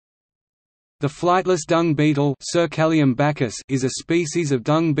The flightless dung beetle is a species of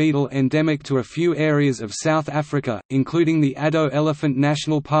dung beetle endemic to a few areas of South Africa, including the Addo Elephant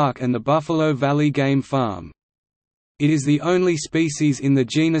National Park and the Buffalo Valley Game Farm. It is the only species in the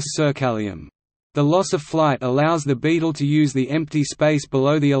genus Cercalium. The loss of flight allows the beetle to use the empty space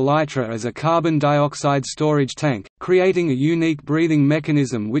below the elytra as a carbon dioxide storage tank, creating a unique breathing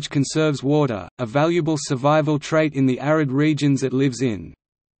mechanism which conserves water, a valuable survival trait in the arid regions it lives in.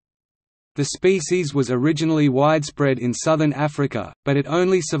 The species was originally widespread in southern Africa, but it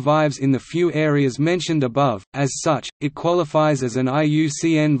only survives in the few areas mentioned above. As such, it qualifies as an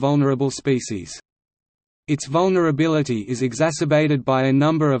IUCN vulnerable species. Its vulnerability is exacerbated by a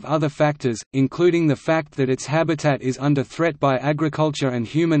number of other factors, including the fact that its habitat is under threat by agriculture and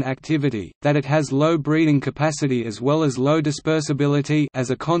human activity, that it has low breeding capacity as well as low dispersibility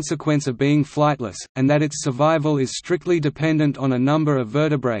as a consequence of being flightless, and that its survival is strictly dependent on a number of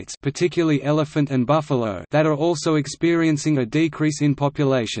vertebrates, particularly elephant and buffalo, that are also experiencing a decrease in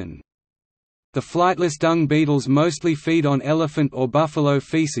population. The flightless dung beetles mostly feed on elephant or buffalo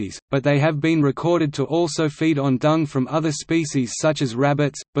feces, but they have been recorded to also feed on dung from other species such as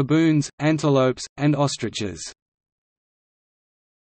rabbits, baboons, antelopes, and ostriches.